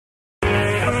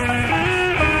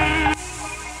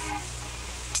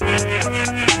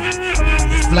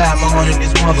fly on in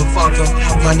this motherfucker.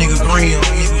 My nigga Grim.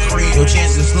 Your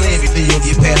chances slim if you'll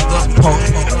get past us, punk.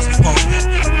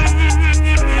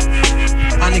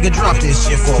 My nigga drop this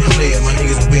shit for a player. My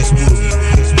nigga the best movie.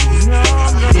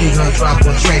 He gonna drop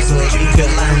the track so that you can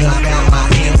learn about my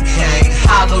Pimp gang.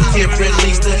 Hollow tip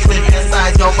release the clip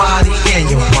inside your body and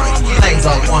your brain. Things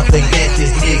are one thing that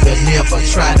this nigga never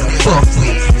try to fuck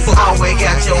with. Always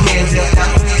got your hands up,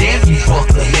 damn you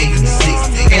fucker make me sick.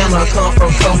 And I come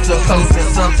from coast to coast and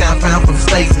sometimes found from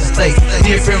state to state.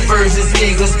 Different versions,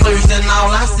 niggas splurging,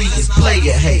 all I see is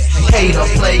player hate. Hater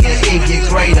player, it get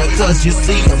greater cause you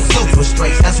see them super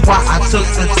straight. That's why I took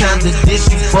the time to dish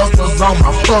you busters on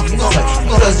my fucking sake.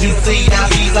 Cause you see I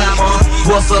be like,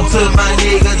 what's up to my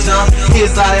nigga John?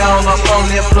 His eye all up on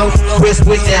that flow, west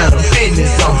without a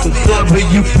business on. The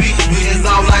WP is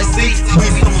all I see. We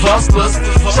some hustlers,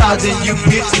 charging you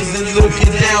bitches and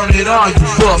looking down at all you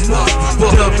busters.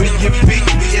 WP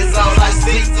is all I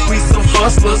see. We some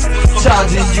hustlers,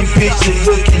 charging you bitches,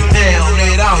 looking down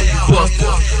at all you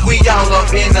busters. We all up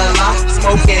in the lot,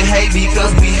 smoking hay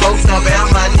because we hopes about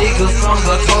my niggas from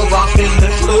the cove off in the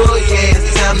club. Yeah,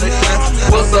 it's time to climb.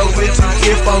 What's up with you?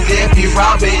 If I'm there, be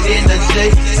robbing in the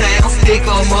J-Town. Stick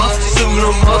 'em up, shoot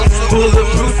 'em up,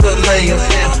 bulletproof to lay 'em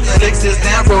down. Lexus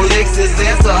down, Rolexes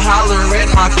after holler at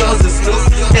my cousin Snoop.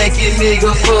 Taking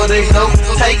niggas for they know,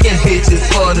 taking bitches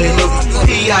for they look.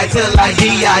 P.I. till I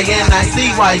D.I. and I see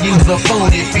why you's a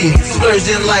phony bitch.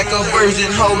 Splurging like a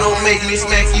virgin, ho, don't make me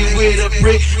smack you with a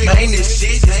brick. Man, this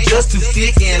shit is just too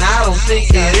thick and I don't think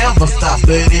it ever stop.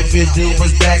 But if it do,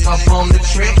 was back up on the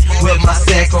track with my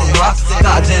sack of rock,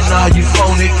 dodging all you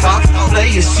phony cops. Play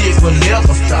your shit will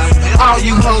never stop. All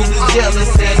you hoes is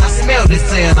jealous and I smell this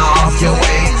and off your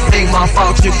ass. Ain't my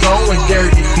fault you're going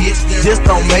dirty, bitch. Just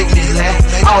don't make me laugh.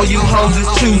 All you hoes is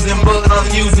choosing, but I'm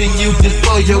using you just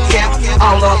for your cap.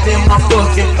 All up in my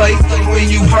fucking face when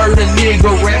you heard a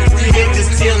nigga rap.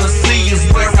 This Tennessee is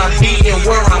where I be and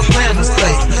where I plan to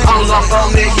stay. All up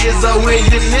on that Hizzo and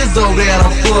your Lizzo that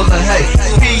I'm full of hate.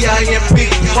 P.I.M.P.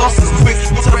 bosses quick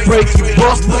to break you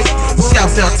busters.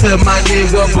 Shouts out to my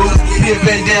nigga Boo,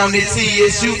 pimpin' down the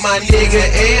TSU, my nigga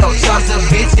L. Chopped a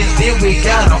bitch and then we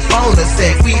got a phone to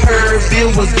sack. We heard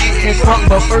Bill was getting crunk,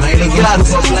 but first we got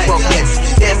us a black.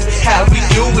 That's how we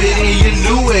do it, and you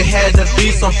knew it had to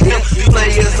be some pimp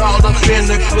players all up in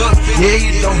the club. Yeah,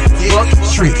 you don't fuck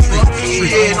trick.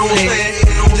 Yeah, know what I'm saying?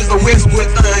 Just a Westwood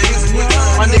thing.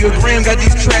 My nigga Grim got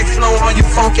these tracks flowing on you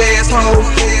funk ass hoes.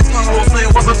 Know what I'm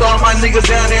saying? What's up to all my niggas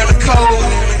down there in the cold?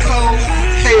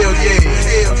 Hell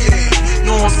yeah.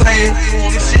 Know what I'm saying?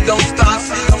 This shit don't stop.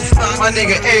 My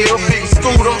nigga L, big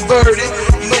Scooter, Birdie,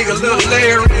 nigga Lil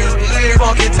Larry,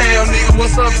 funky town nigga.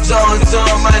 What's up, John,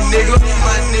 my nigga,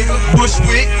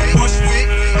 Bushwick.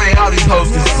 Man, all these hoes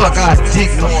can suck our dick,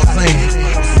 know what I'm saying?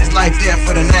 It's like that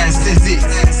for the 9 cents.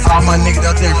 All my niggas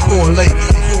out there correlate.